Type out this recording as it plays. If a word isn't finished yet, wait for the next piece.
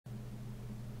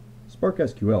Spark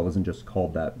SQL isn't just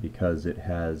called that because it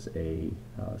has a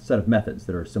set of methods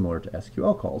that are similar to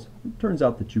SQL calls. It turns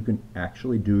out that you can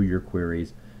actually do your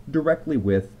queries directly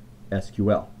with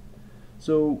SQL.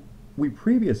 So we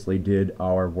previously did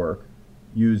our work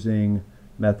using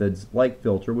methods like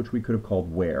filter, which we could have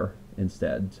called where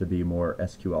instead to be more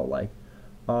SQL-like.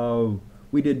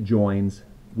 We did joins,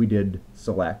 we did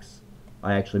selects.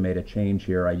 I actually made a change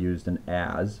here. I used an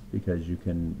as because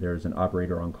there's an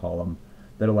operator on column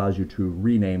that allows you to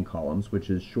rename columns, which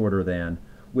is shorter than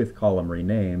with column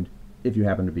renamed if you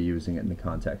happen to be using it in the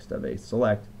context of a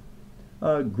select.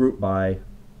 Group by.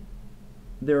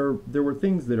 There were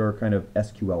things that are kind of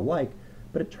SQL-like,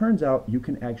 but it turns out you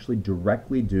can actually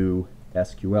directly do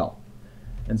SQL.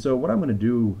 And so what I'm going to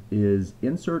do is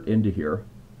insert into here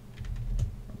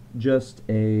just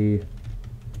a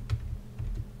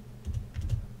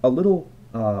little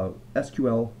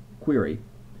SQL query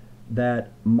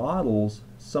that models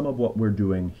some of what we're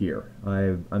doing here.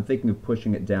 I'm thinking of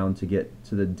pushing it down to get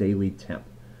to the daily temp.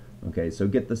 Okay, so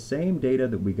get the same data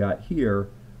that we got here,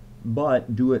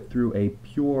 but do it through a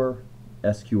pure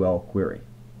SQL query.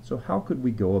 So how could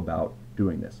we go about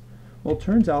doing this? Well, it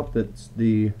turns out that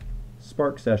the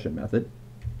Spark session method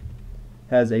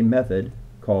has a method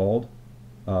called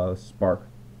called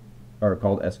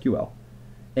SQL.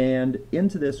 And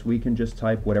into this we can just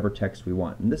type whatever text we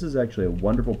want. And this is actually a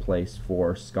wonderful place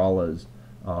for Scala's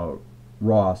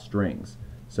raw strings.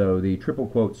 So the triple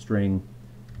quote string,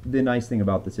 the nice thing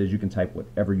about this is you can type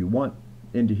whatever you want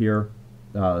into here,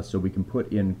 so we can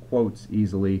put in quotes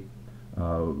easily.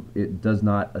 It does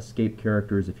not escape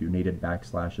characters if you needed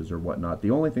backslashes or whatnot.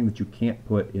 The only thing that you can't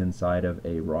put inside of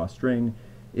a raw string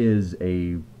is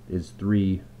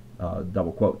three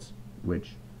double quotes,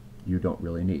 which you don't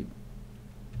really need.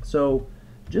 So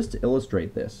just to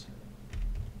illustrate this,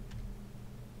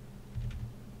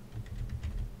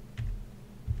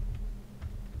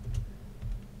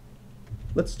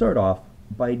 let's start off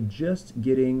by just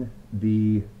getting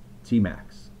the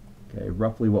Tmax, okay,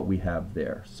 roughly what we have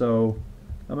there. So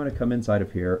I'm going to come inside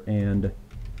of here, and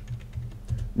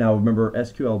now remember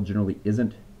SQL generally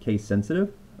isn't case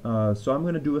sensitive, so I'm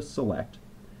going to do a select,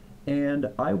 and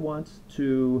I want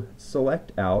to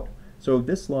select out, so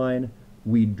this line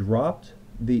we dropped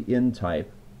the m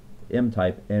type,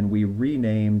 and we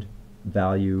renamed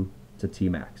value to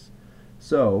Tmax.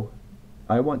 So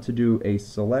I want to do a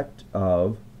select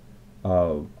of,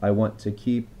 I want to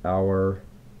keep our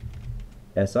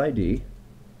SID,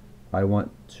 I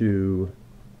want to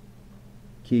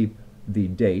keep the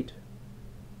date.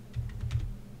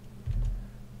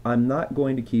 I'm not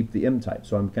going to keep the m type,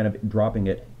 so I'm kind of dropping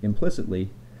it implicitly,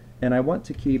 and I want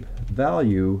to keep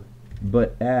value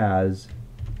but as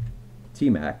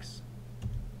Tmax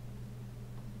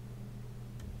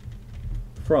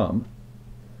from.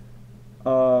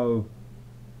 I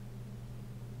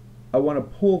want to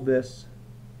pull this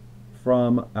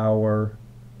from our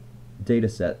data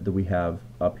set that we have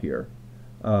up here,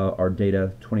 our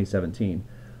data 2017.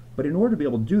 But in order to be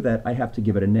able to do that, I have to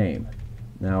give it a name.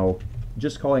 Now,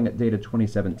 just calling it data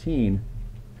 2017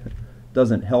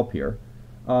 doesn't help here,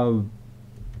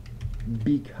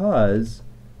 because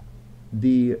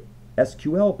the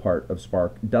SQL part of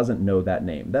Spark doesn't know that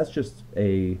name. That's just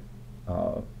a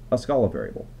Scala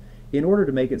variable. In order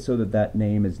to make it so that that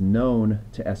name is known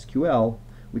to SQL,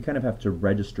 we kind of have to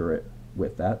register it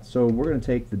with that. So we're going to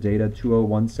take the data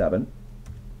 2017,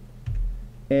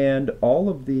 and all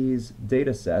of these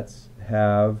data sets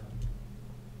have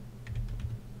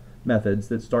methods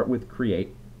that start with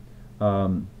create.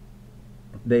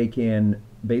 They can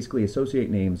basically associate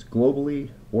names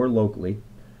globally or locally,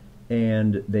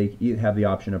 and they have the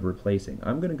option of replacing.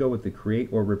 I'm going to go with the create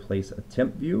or replace a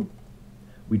temp view.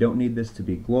 We don't need this to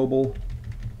be global.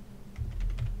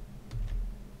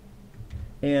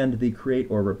 And the create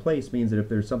or replace means that if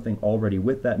there's something already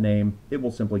with that name, it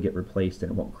will simply get replaced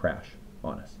and it won't crash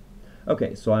on us.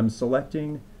 Okay, so I'm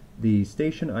selecting the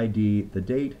station ID, the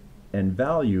date, and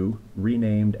value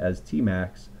renamed as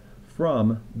Tmax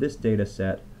from this data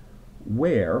set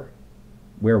where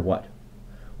what?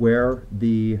 Where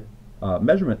the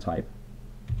measurement type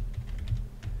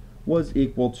was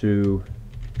equal to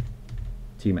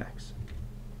Tmax.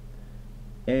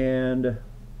 And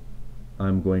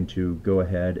I'm going to go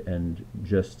ahead and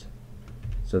just,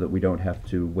 so that we don't have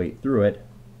to wait through it,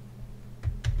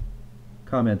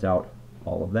 comment out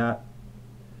all of that.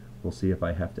 We'll see if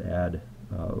I have to add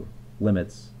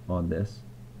limits on this.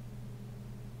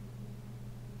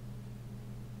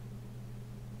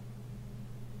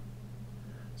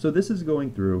 So this is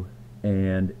going through,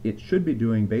 and it should be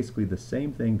doing basically the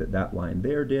same thing that that line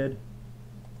there did.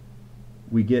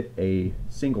 we get a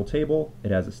single table.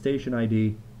 It has a station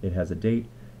ID, it has a date,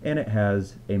 and it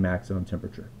has a maximum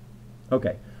temperature.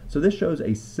 Okay, so this shows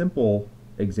a simple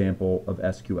example of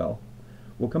SQL.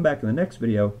 We'll come back in the next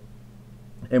video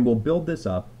and we'll build this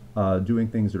up doing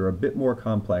things that are a bit more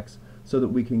complex so that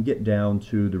we can get down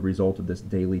to the result of this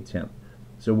daily temp.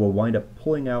 So we'll wind up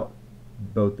pulling out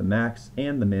both the max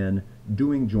and the min,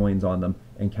 doing joins on them,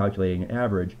 and calculating an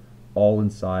average all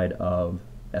inside of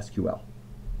SQL.